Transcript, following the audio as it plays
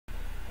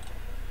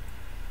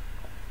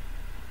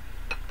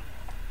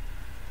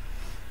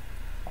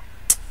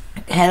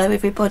Hello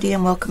everybody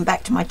and welcome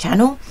back to my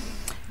channel.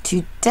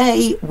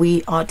 Today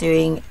we are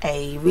doing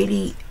a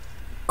really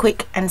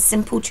quick and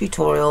simple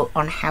tutorial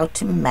on how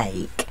to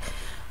make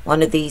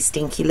one of these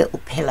dinky little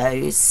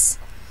pillows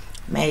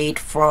made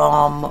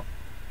from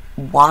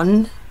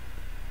one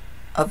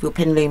of your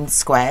pin loom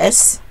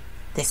squares.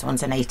 This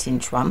one's an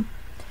 8-inch one,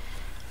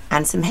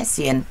 and some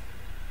hessian,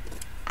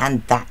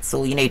 and that's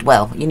all you need.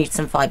 Well, you need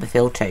some fibre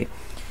fill too.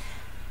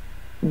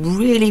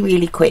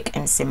 Really quick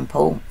and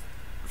simple,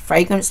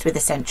 fragranced with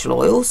essential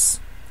oils,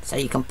 so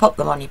you can pop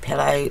them on your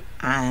pillow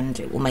and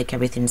it will make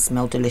everything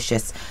smell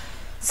delicious.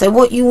 So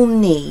what you will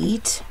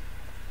need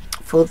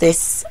for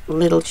this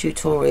little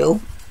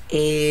tutorial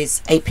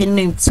is a pin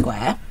loomed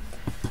square.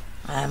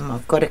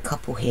 I've got a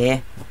couple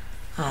here.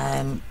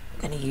 I'm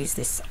going to use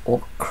this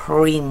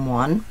cream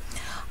one.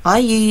 I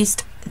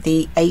used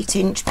the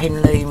 8-inch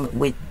pin loom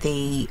with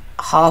the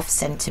 1/2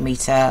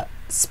 centimetre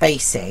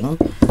spacing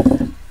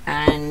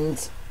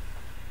and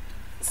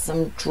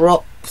some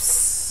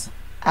drops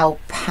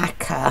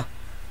alpaca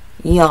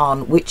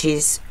yarn, which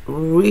is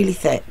really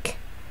thick,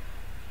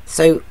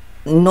 so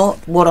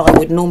not what I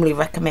would normally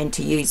recommend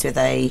to use with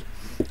a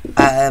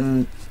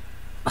 1/2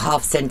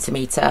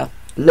 centimetre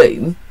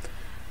loom,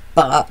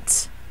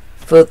 but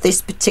for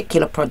this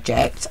particular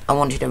project I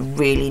wanted a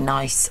really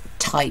nice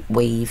tight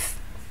weave,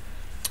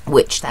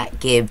 which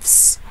that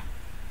gives.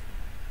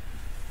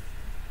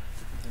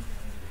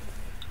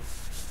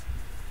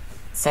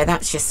 So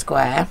that's your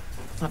square.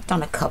 I've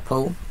done a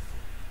couple,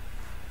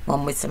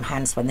 one with some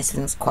hand spun. This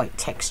one's quite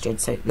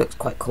textured, so it looks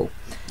quite cool.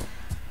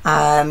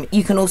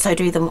 You can also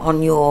do them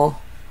on your,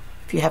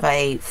 if you have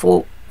a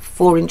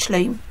 4-inch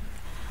loom,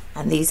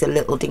 and these are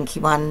little dinky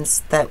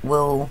ones that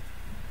will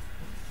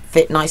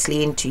fit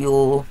nicely into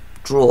your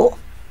drawer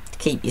to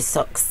keep your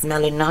socks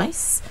smelling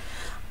nice.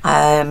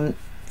 And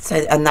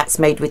that's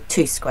made with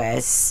 2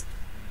 squares,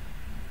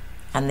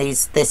 and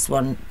this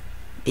one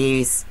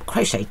is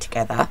crocheted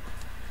together,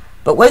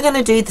 but we're going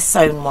to do the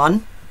sewn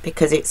one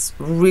because it's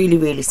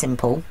really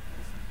simple.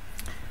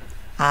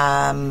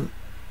 And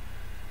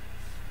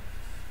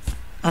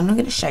I'm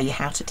going to show you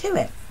how to do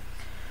it.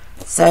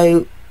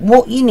 So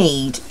what you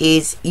need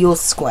is your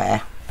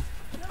square.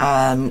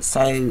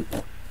 So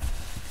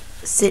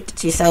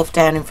sit yourself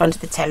down in front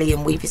of the telly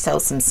and weave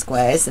yourself some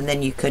squares, and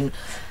then you can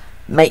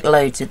make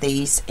loads of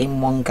these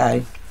in one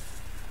go.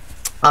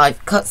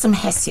 I've cut some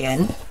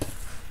hessian,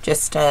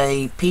 just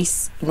a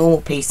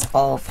normal piece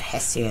of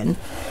hessian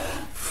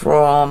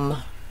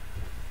from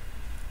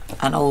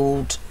an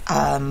old,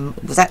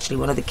 was actually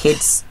one of the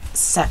kids'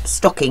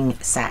 stocking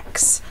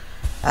sacks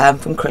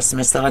from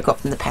Christmas that I got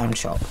from the pound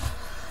shop.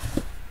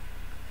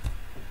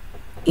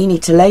 You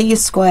need to lay your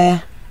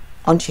square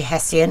onto your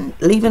hessian,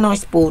 leave a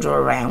nice border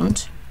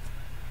around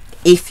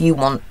if you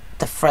want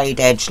the frayed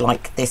edge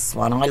like this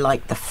one. I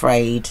like the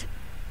frayed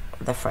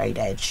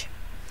edge.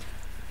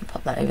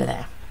 Pop that over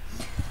there.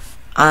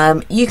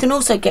 You can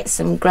also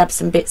grab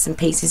some bits and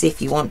pieces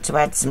if you want to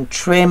add some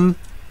trim.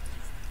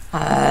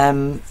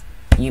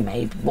 You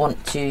may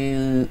want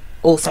to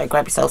also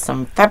grab yourself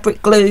some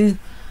fabric glue,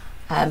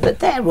 but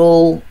they're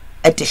all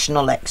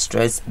additional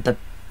extras. The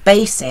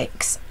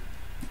basics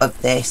of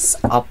this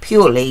are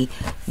purely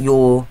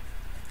your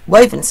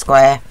woven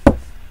square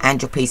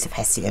and your piece of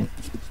hessian.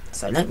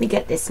 So let me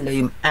get this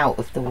loom out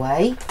of the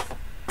way.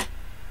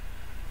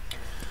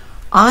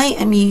 I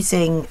am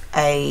using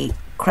a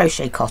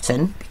crochet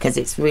cotton because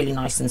it's really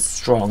nice and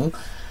strong.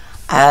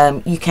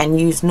 You can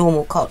use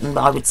normal cotton,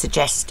 but I would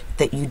suggest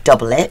that you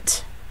double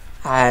it,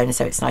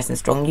 so it's nice and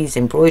strong. Use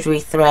embroidery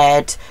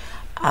thread,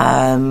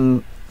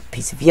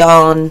 piece of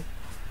yarn,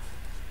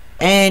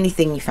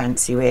 anything you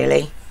fancy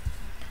really,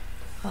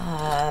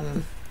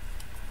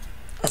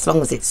 as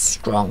long as it's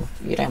strong.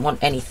 You don't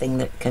want anything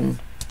that can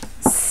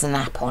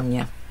snap on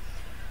you.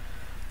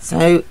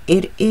 So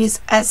it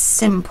is as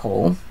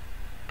simple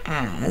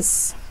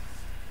as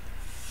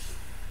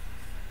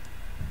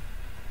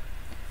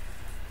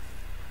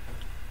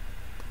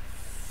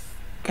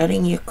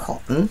getting your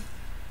cotton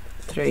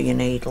through your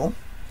needle,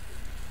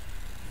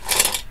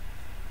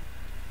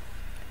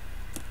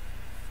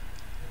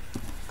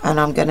 and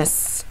I'm going to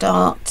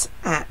start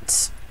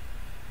at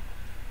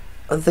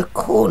the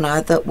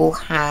corner that will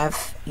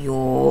have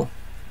your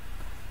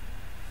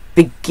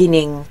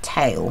beginning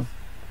tail,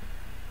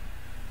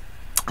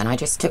 and I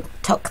just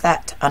tuck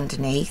that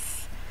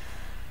underneath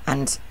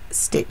and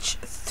stitch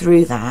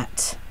through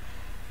that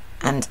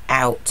and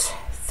out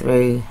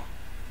through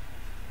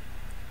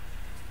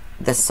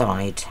the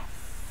side,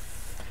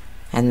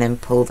 and then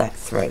pull that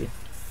through.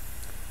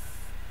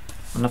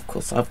 And of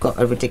course I've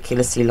got a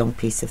ridiculously long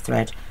piece of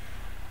thread,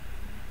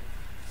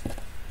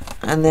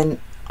 and then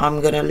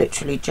I'm going to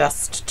literally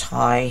just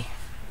tie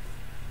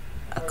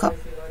a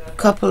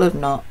couple of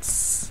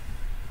knots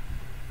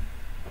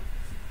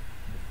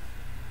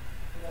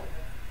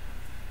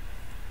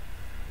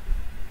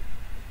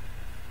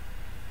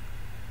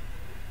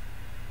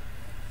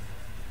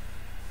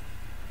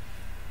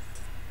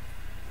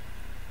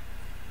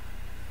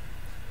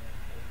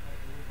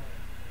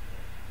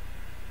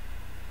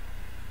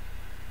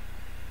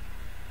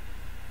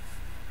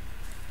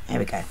There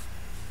we go.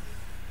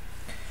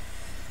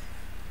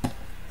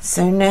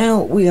 So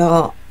now we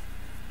are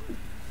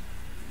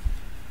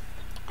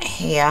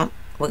here.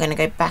 We're going to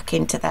go back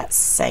into that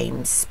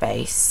same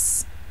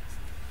space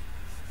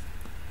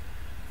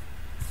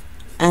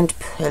and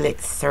pull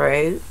it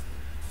through.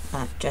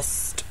 That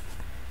just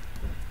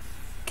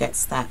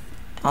gets that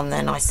on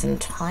there nice and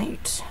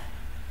tight.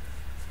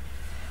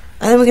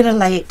 And then we're going to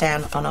lay it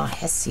down on our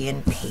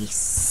hessian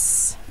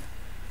piece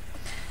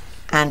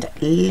and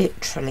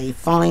literally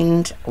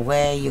find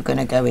where you're going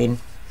to go in.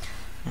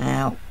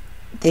 Now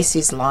this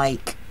is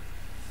like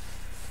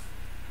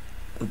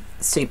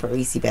super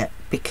easy bit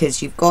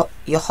because you've got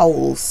your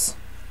holes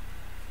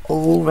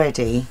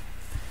already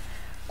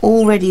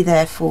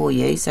there for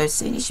you. So as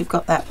soon as you've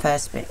got that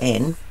first bit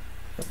in,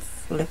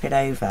 flip it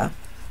over,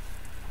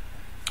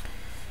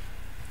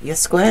 your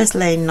square's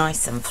laying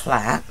nice and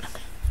flat,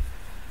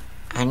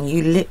 and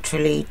you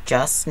literally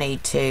just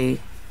need to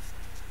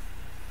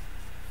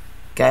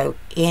go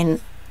in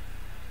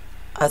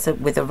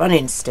with a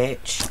running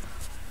stitch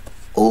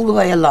all the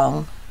way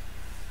along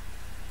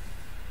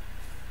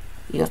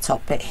your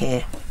top bit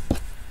here.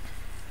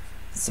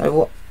 So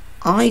what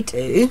I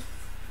do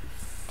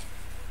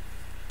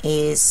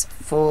is,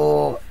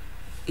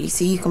 you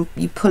see, you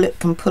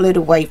can pull it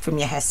away from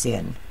your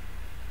hessian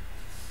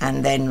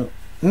and then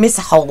miss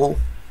a hole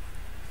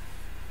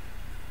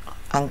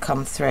and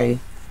come through,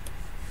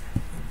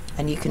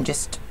 and you can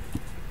just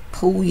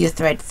pull your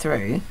thread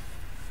through,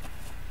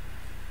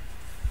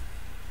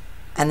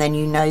 and then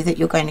you know that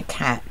you're going to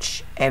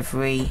catch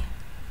every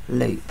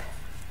loop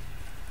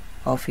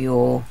of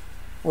your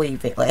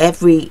weaving, or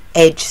every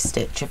edge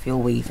stitch of your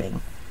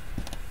weaving.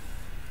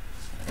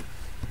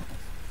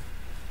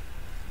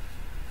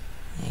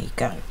 There you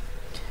go.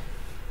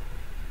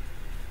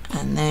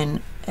 And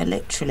then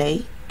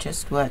literally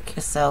just work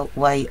yourself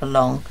way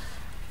along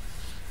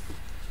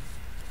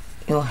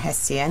your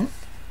hessian.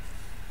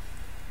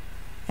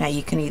 Now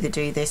you can either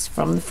do this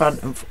from the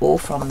front or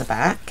from the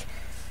back,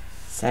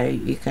 so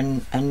you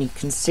can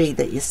see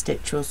that your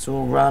stitches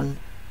will run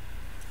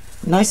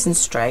nice and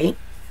straight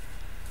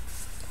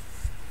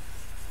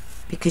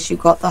because you've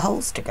got the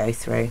holes to go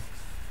through.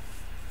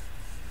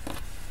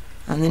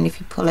 And then if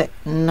you pull it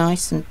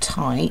nice and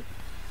tight,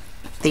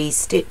 these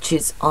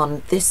stitches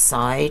on this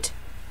side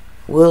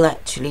will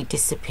actually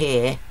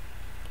disappear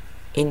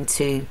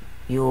into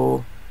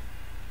your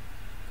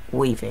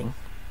weaving,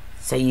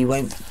 so you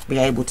won't be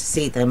able to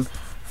see them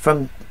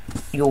from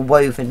your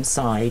woven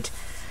side.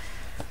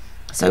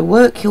 So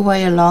work your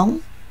way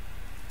along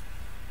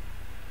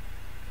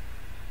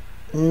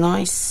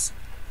nice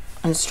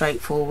and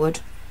straightforward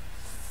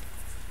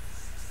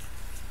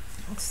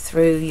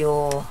through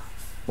your,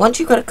 once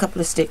you've got a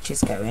couple of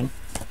stitches going,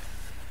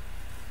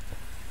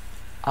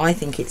 I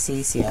think it's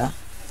easier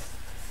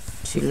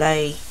to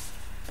lay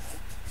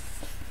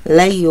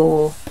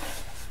your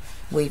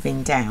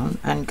weaving down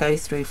and go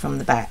through from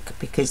the back,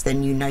 because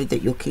then you know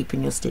that you're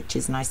keeping your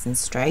stitches nice and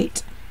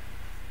straight,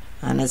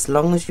 and as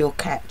long as you're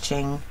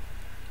catching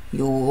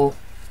your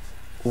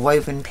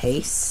woven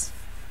piece,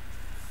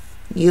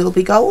 you'll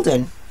be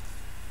golden.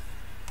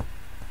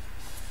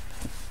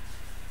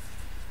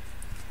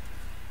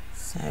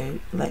 So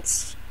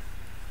let's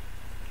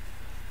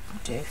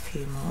do a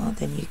few more,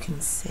 then you can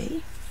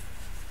see.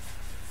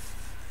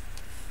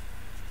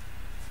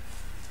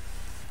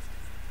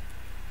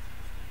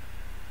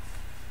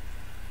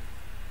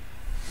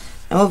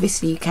 Now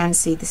obviously you can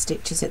see the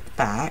stitches at the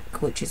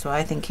back, which is why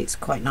I think it's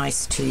quite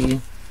nice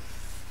to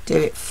do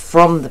it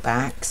from the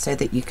back, so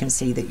that you can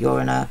see that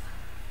you're in a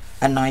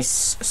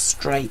nice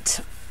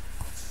straight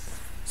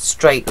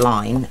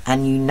line,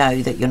 and you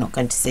know that you're not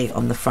going to see it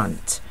on the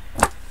front.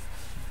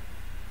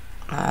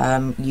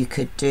 You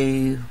could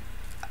do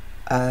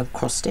a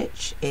cross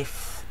stitch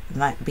if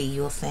that be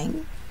your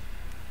thing.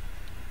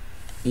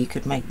 You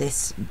could make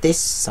this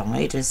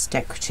side as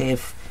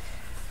decorative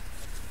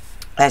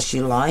as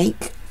you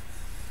like,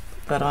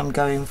 but I'm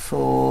going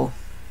for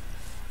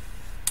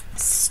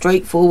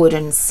straightforward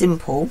and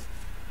simple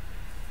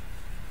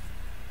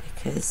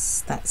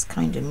because that's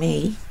kind of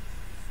me.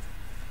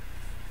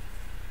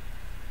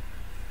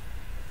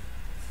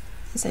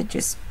 So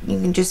you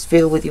can just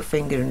feel with your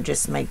finger and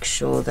just make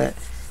sure that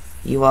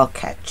you are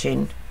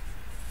catching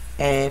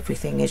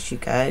everything as you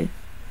go.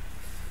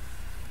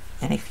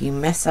 And if you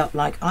mess up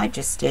like I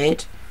just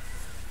did,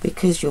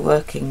 because you're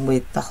working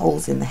with the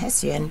holes in the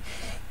hessian,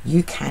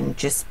 you can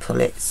just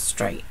pull it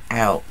straight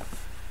out,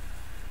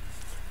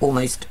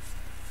 almost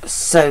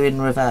sew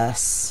in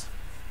reverse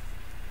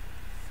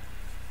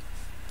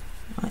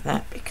like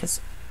that, because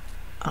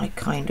I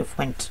kind of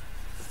went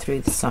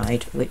through the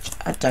side, which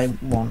I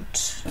don't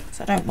want,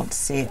 so I don't want to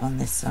see it on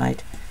this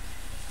side.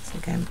 So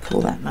go and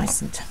pull that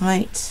nice and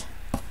tight.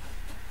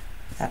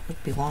 That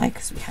would be why,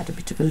 because we had a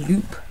bit of a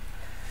loop.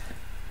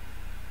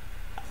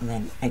 And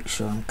then make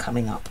sure I'm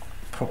coming up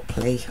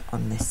properly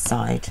on this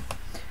side.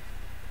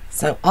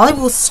 So I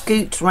will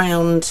scoot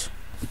round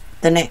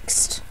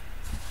the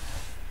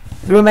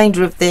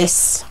remainder of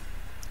this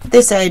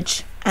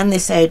edge and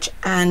this edge,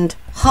 and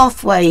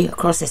halfway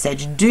across this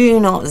edge. Do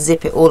not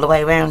zip it all the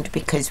way around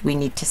because we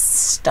need to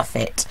stuff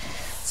it.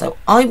 So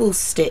I will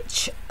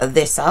stitch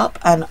this up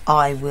and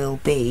I will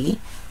be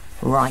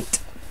right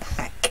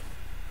back.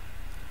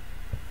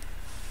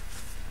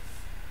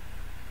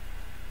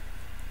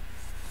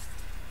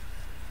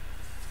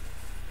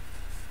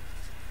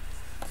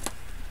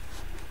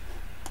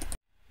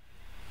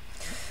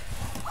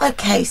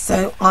 Okay,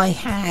 so I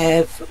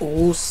have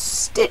all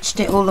stitched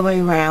it all the way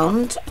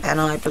around,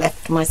 and I've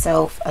left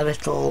myself a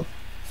little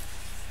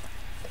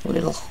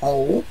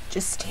hole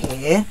just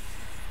here.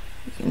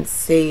 You can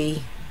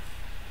see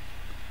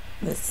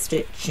the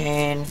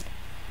stitching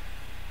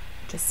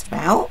just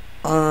about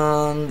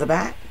on the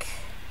back.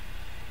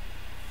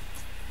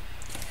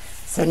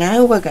 So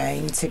now we're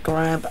going to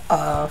grab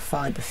our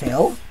fibre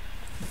fill.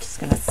 I'm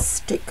just going to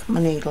stick my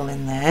needle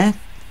in there,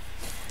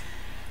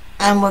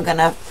 and we're going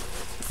to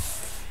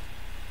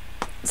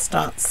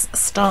start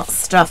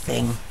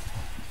stuffing,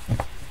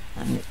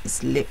 and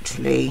it's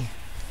literally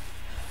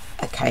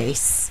a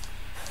case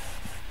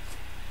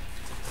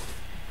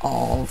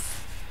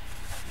of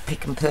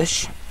pick and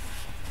push.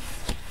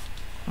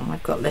 And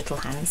I've got little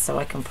hands, so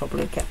I can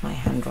probably get my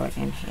hand right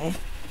in here.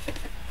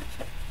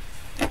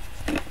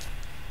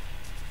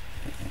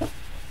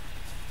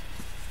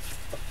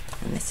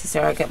 And this is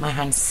where I get my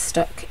hand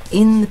stuck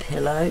in the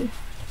pillow.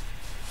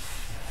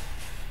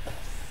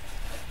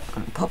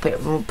 And pop it,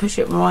 push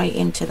it right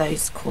into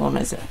those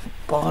corners at the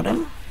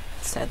bottom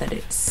so that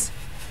it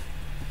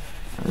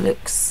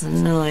looks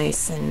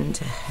nice and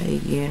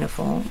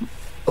uniform.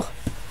 Oh,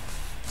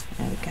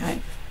 there we go.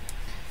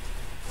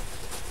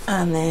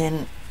 And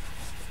then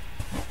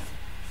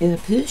in a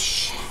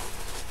push,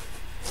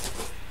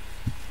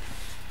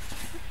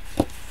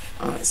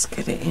 let's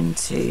get it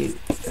into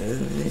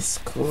this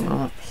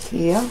corner up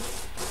here.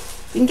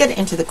 You can get it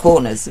into the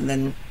corners, and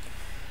then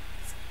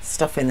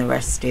stuffing the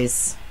rest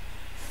is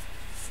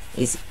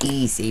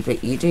easy,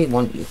 but you do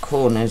want your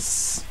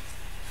corners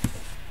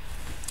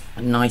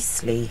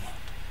nicely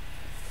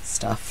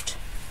stuffed.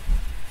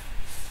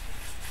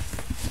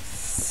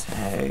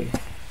 So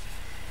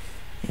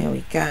here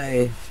we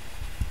go.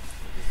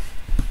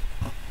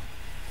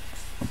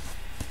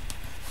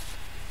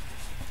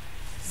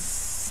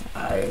 So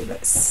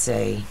let's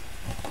see.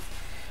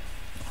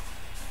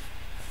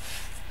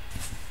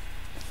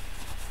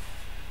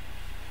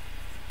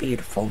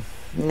 Beautiful.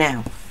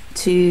 Now,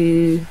 if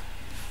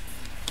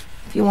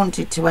you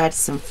wanted to add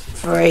some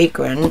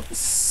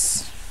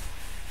fragrance,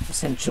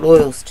 essential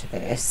oils to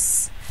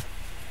this,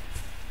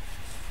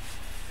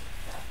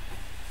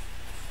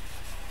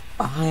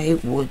 I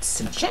would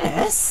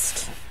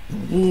suggest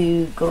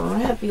you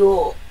grab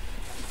your,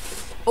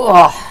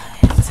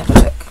 let's have a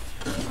look.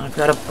 I've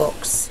got a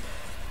box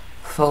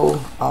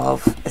full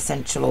of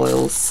essential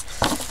oils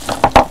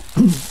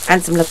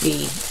and some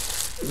lovely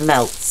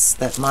melts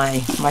that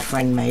my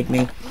friend made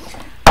me,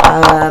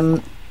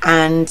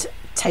 and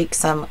take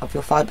some of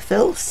your fibre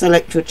fill,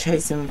 select your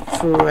chosen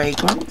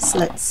fragrance.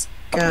 Let's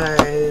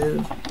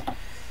go,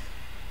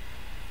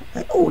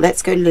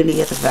 let's go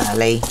Lily of the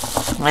Valley.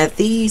 Now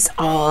these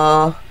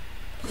are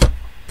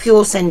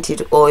pure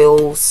scented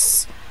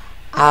oils,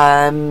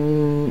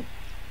 100%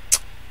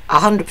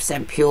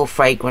 pure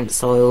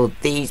fragrance oil.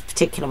 These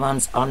particular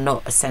ones are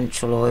not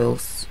essential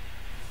oils.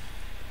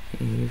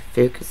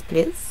 Focus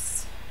please.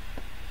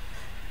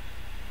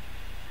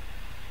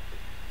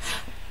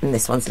 And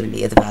this one's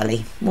Lily of the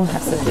Valley. We'll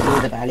have some Lily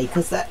of the Valley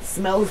because that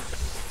smells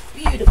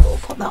beautiful.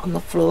 Put that on the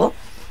floor.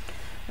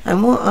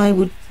 And what I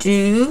would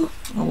do,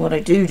 or what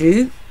I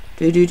do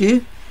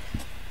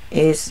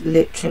is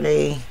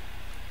literally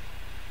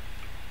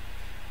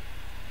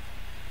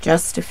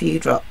just a few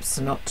drops.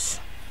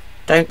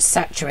 Don't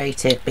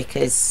saturate it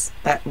because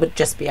that would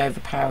just be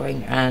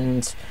overpowering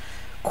and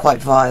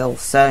quite vile.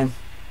 So,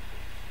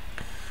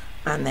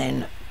 and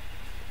then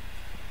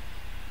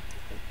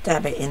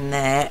dab it in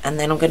there, and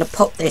then I'm going to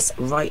pop this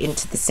right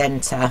into the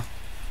center,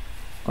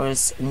 or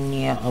as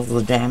near as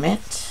the damn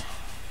it,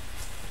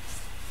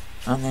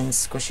 and then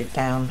squish it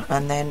down,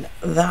 and then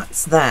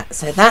that's that.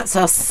 So that's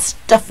our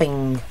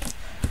stuffing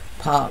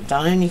part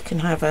done. You can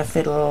have a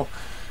fiddle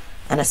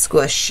and a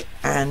squish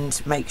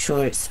and make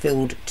sure it's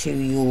filled to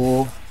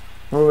your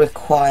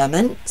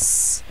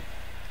requirements.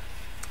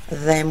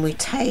 Then we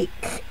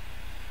take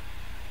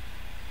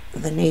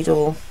the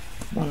needle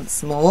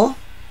once more,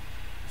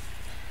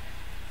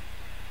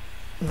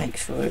 make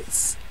sure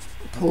it's,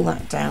 pull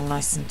that down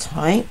nice and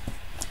tight.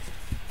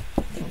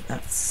 I think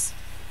that's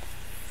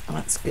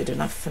good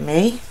enough for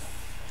me.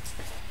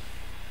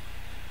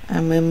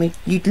 And then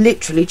you'd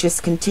literally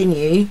just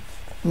continue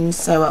and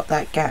sew up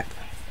that gap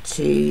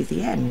to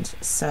the end.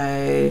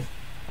 So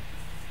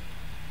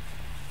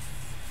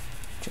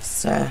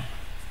just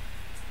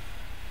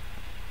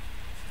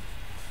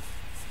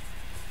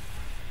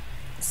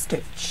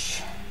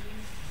stitch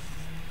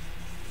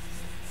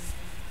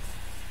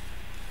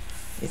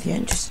with the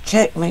end, just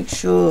check, make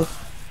sure.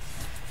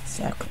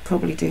 See, I could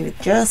probably do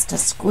just a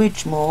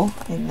squidge more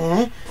in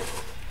there.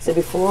 So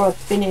before I've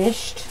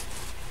finished,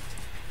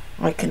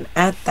 I can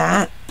add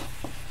that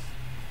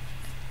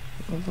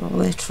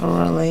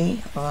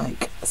literally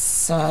like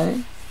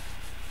so.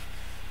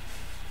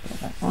 Get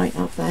that right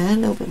up there, a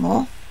little bit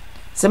more.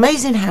 It's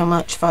amazing how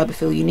much fibre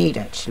fill you need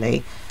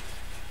actually.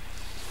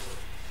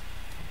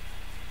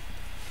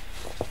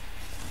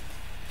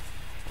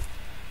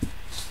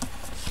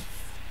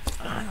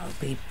 That'll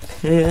be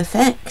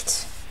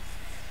perfect.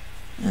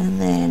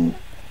 And then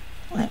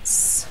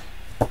let's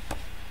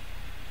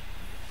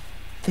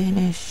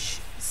finish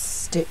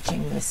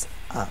stitching this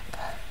up.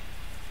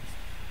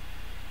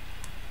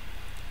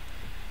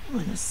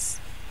 And as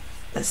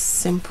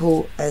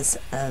simple as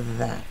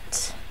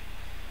that.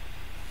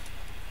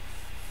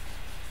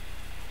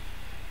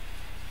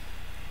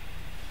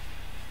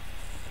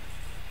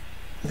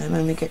 And then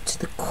when we get to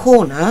the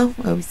corner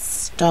where we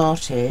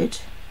started,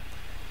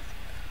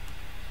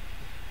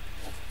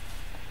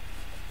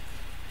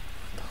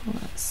 pull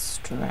that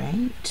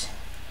straight.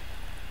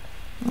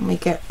 When we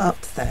get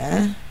up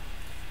there,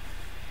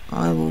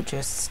 I will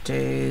just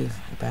do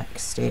a back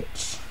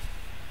stitch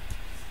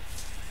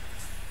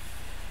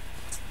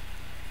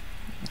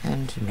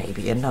and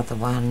maybe another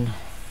one,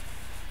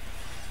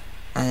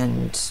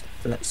 and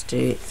let's do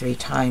it 3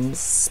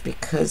 times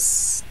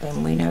because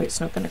then we know it's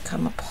not going to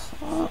come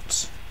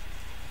apart.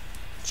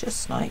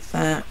 Just like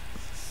that.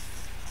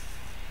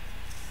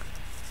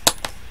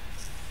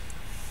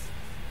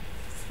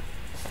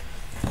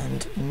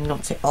 And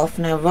knot it off.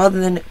 Now rather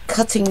than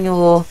cutting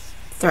your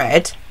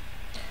thread,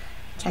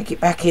 take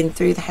it back in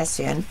through the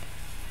hessian,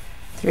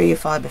 through your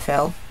fibre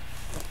fill,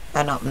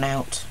 and up and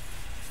out.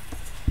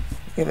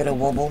 Give it a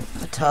wobble,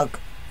 a tug,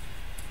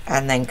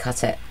 and then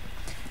cut it.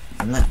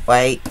 And that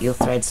way your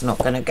thread's not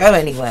going to go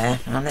anywhere.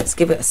 Now let's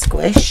give it a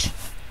squish.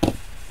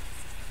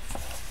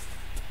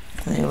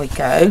 There we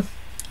go.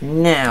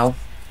 Now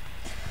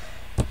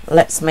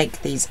let's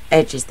make these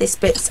edges. This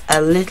bit's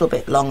a little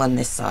bit long on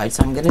this side,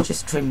 so I'm going to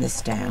just trim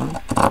this down.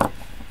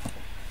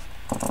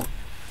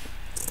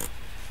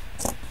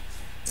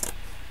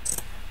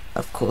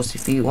 Of course,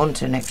 if you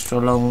want an extra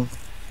long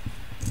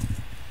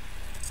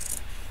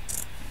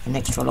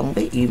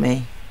bit, you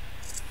may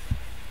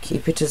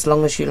keep it as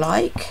long as you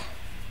like.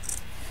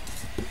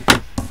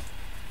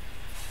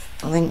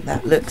 I think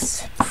that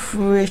looks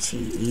pretty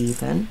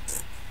even.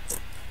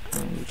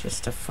 And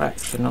just a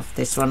fraction off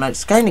this one.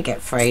 It's going to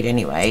get frayed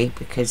anyway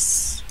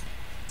because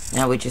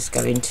now we're just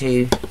going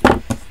to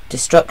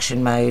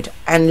destruction mode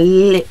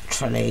and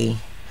literally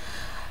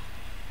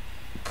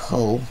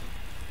pull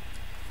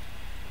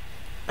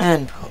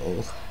and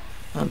pull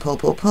and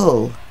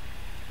pull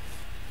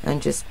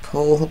and just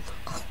pull.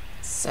 Oh,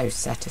 so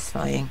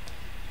satisfying.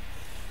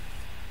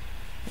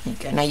 There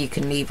you go. Now you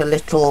can leave a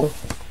little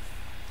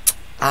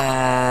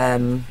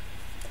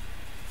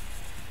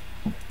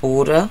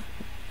border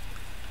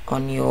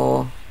on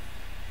your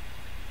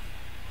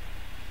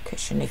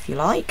cushion if you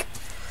like.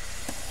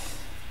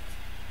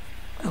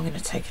 I'm going to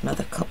take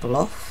another couple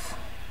off.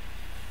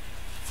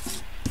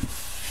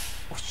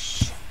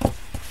 Whoosh.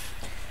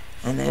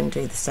 And then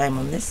do the same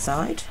on this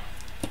side.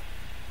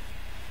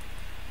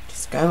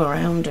 Just go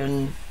around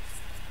and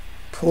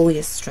pull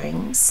your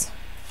strings.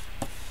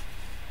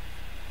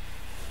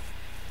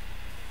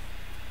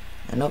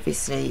 And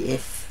obviously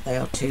if they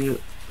are too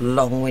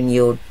long when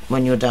you're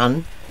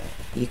done,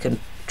 you can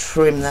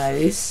trim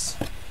those.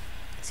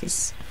 This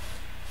is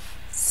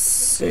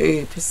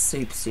super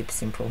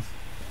simple.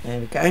 There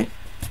we go,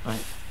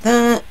 like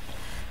that.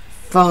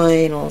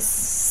 Final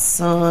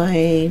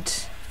side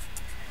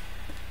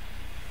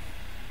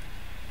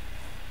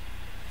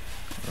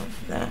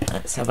like that.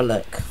 Let's have a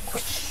look.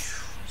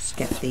 Just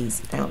get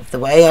these out of the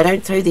way. I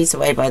don't throw these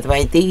away, by the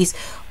way. These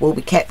will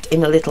be kept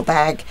in a little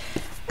bag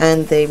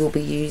and they will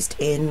be used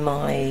in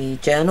my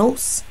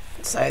journals,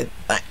 so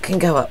that can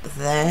go up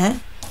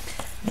there.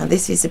 Now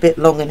this is a bit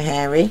long and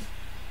hairy,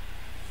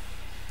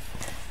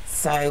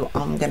 so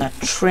I'm going to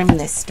trim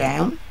this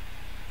down.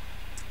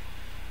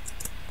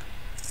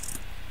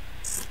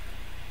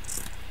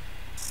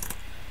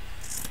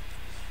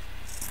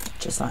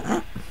 Just like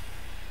that.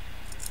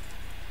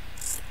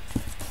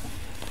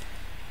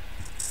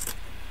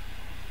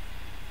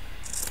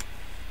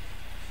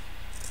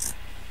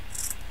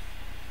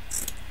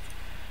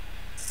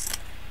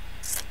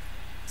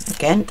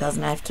 Again,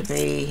 doesn't have to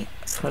be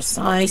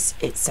precise.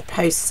 It's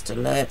supposed to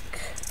look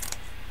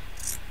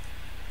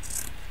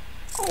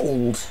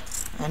old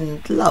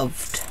and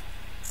loved,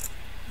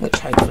 which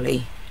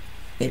hopefully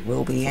it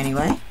will be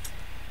anyway.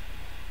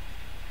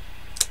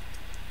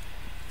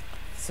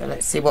 So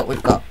let's see what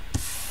we've got.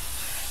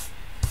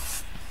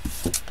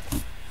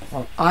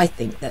 Well, I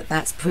think that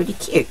that's pretty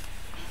cute.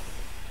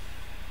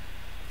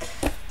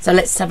 So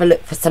let's have a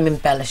look for some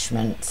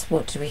embellishments.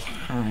 What do we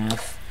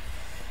have?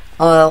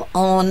 Well,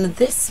 on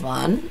this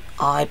one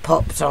I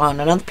popped on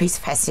another piece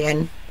of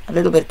hessian, a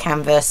little bit of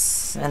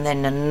canvas, and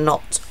then a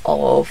knot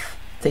of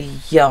the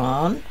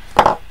yarn.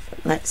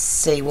 Let's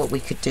see what we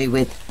could do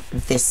with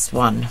this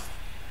one.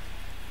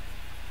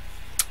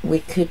 We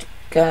could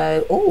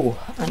go, oh,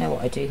 I know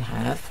what I do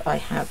have. I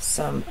have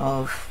some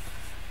of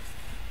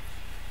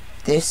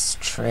this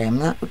trim,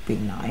 that would be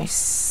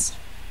nice.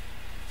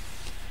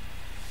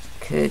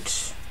 Could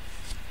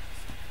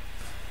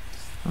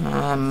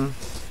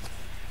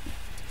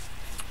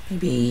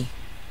maybe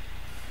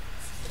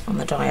on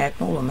the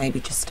diagonal, or maybe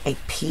just a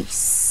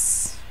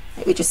piece.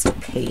 Maybe just a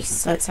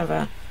piece. Let's have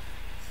a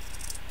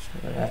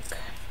look.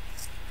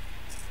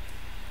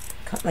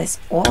 Cut this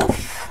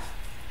off.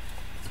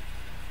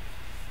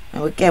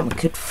 Now again, we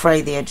could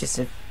fray the edges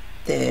of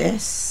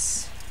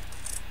this,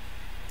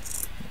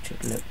 which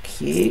would look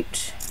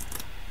cute,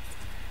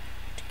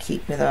 to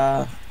keep with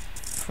our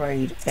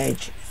frayed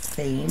edge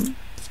theme.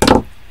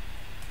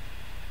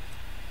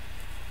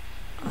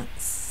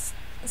 Let's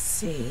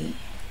see.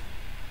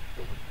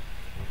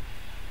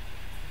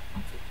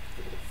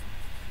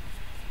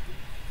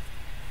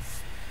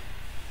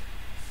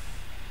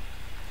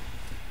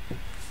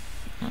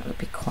 That would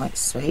be quite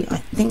sweet. I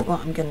think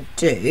what I'm going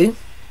to do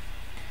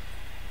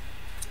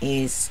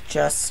is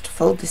just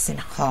fold this in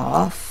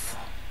half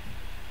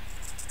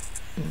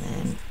and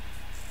then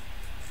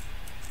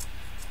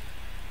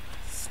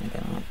snip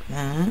it like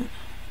that,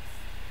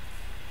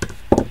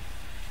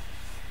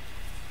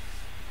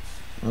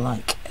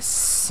 like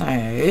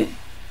so.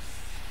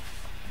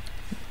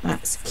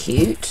 That's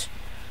cute.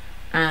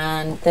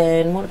 And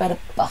then what about a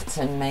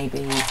button?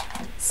 Maybe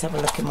let's have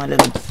a look in my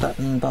little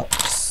button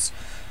box.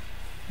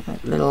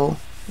 Like little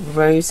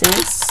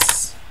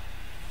roses.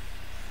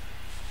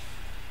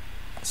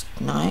 That's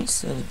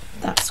nice.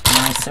 That's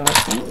nicer, I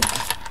think.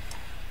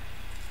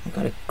 I've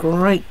got a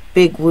great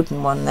big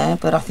wooden one there,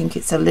 but I think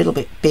it's a little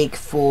bit big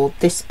for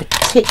this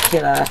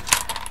particular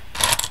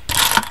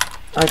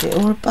idea.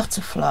 Or a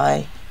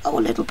butterfly. Oh,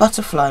 a little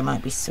butterfly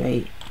might be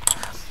sweet.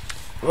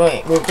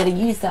 Right, we're going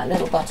to use that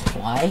little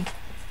butterfly,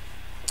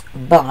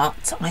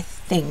 but I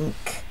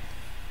think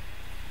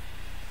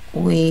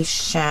we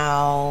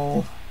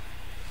shall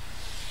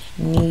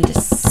need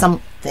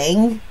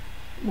something.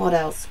 What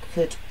else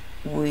could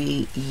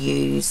we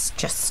use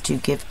just to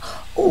give?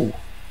 Oh,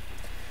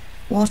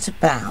 what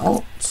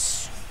about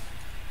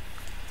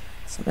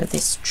some of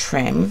this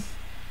trim?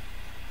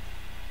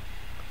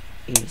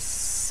 You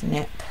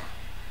snip.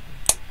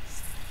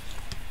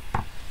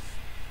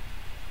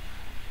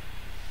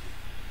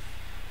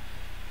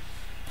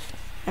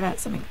 How about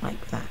something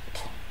like that?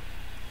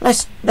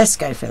 Let's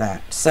go for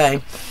that.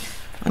 So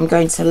I'm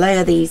going to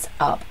layer these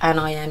up, and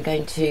I am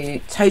going to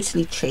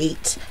totally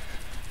cheat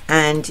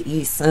and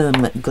use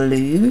some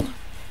glue.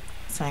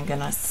 So I'm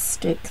going to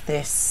stick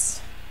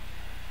this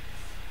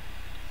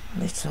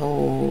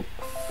little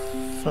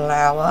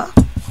flower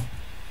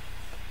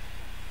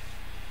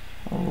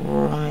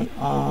right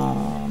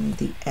on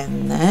the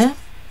end there.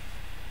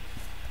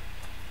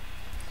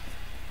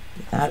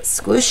 Give that a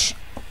squish.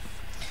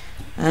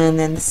 And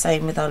then the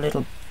same with our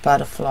little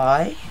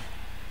butterfly.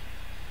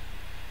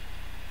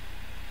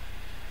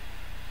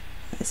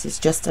 This is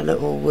just a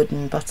little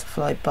wooden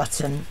butterfly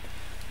button,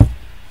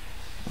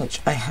 which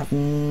I have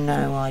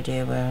no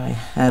idea where I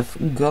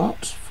have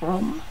got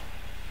from.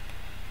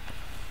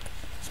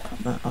 Let's put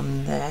that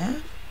on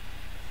there.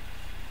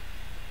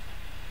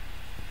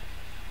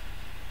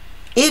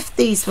 If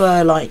these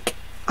were like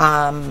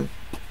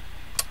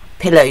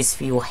pillows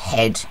for your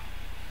head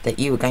that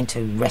you were going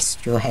to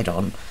rest your head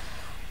on,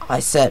 I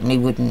certainly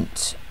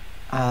wouldn't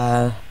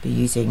be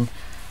using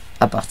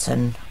a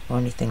button or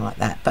anything like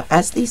that. But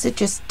as these are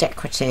just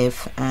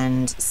decorative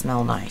and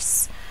smell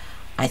nice,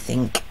 I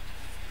think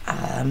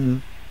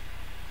they're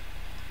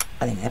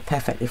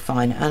perfectly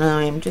fine. And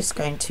I'm just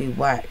going to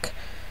whack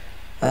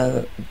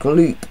a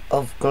gloop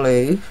of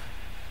glue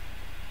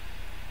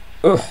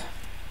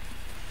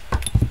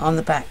on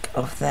the back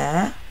of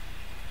there,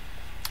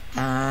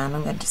 and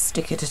I'm going to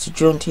stick it at a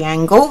jaunty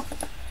angle.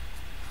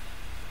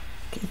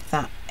 Give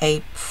that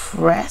a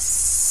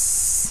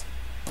press.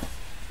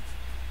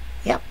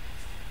 Yep,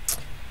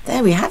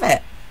 there we have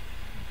it.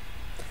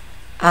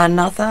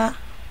 Another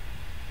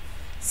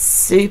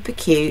super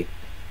cute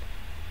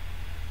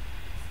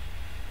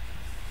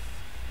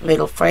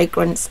little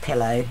fragrance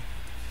pillow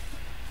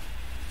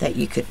that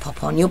you could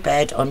pop on your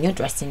bed, on your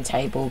dressing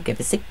table, give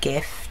as a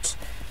gift.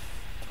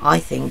 I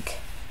think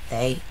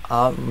they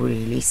are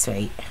really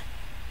sweet.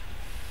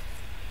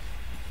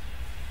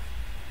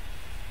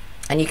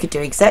 And you could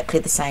do exactly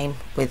the same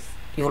with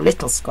your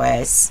little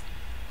squares,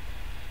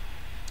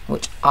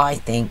 which I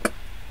think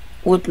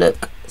would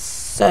look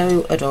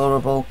so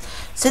adorable.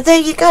 So there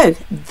you go.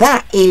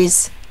 That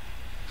is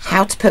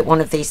how to put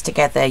one of these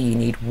together. You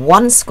need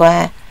one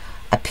square,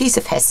 a piece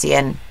of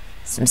hessian,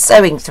 some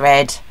sewing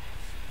thread,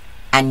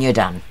 and you're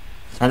done.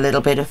 A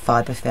little bit of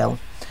fibre fill.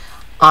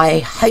 I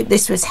hope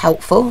this was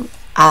helpful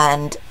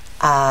and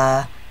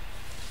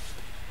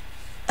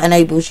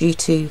enables you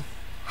to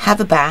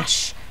have a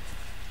bash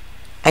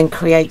and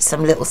create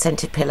some little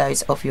scented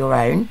pillows of your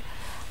own.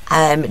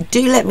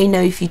 Do let me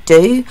know if you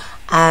do.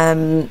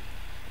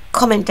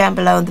 Comment down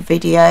below on the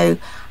video,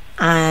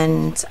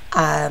 and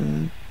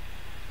don't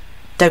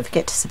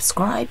forget to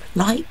subscribe,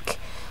 like,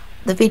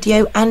 the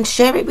video and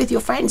share it with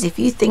your friends. If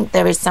you think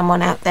there is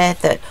someone out there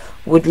that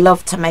would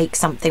love to make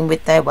something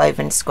with their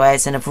woven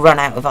squares and have run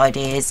out of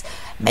ideas,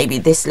 maybe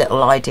this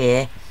little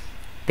idea,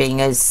 being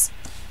as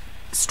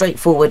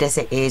straightforward as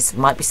it is,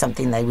 might be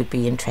something they would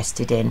be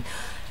interested in.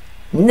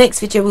 Next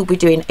video we'll be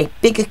doing a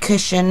bigger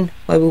cushion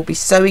where we'll be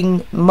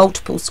sewing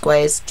multiple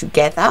squares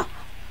together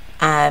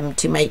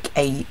to make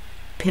a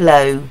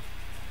pillow,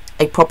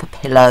 a proper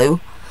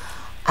pillow.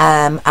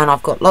 And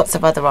I've got lots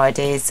of other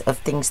ideas of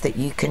things that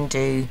you can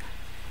do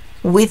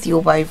with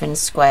your woven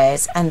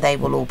squares, and they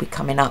will all be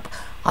coming up.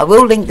 I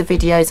will link the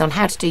videos on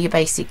how to do your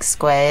basic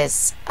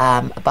squares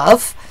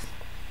above,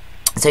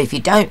 so if you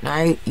don't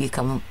know, you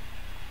can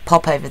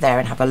pop over there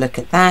and have a look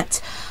at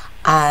that.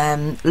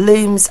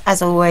 Looms,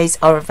 as always,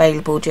 are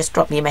available. Just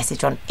drop me a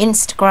message on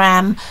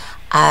Instagram.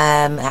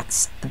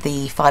 That's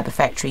the Fibre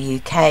Factory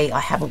UK. I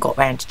haven't got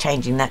round to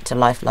changing that to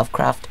Life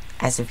Lovecraft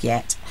as of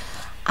yet.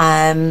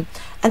 And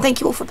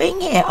thank you all for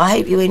being here. I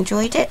hope you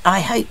enjoyed it.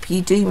 I hope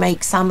you do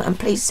make some, and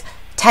please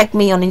tag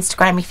me on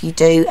Instagram if you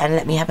do, and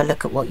let me have a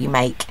look at what you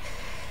make.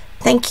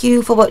 Thank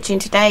you for watching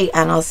today,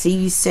 and I'll see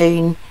you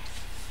soon.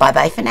 Bye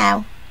bye for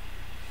now.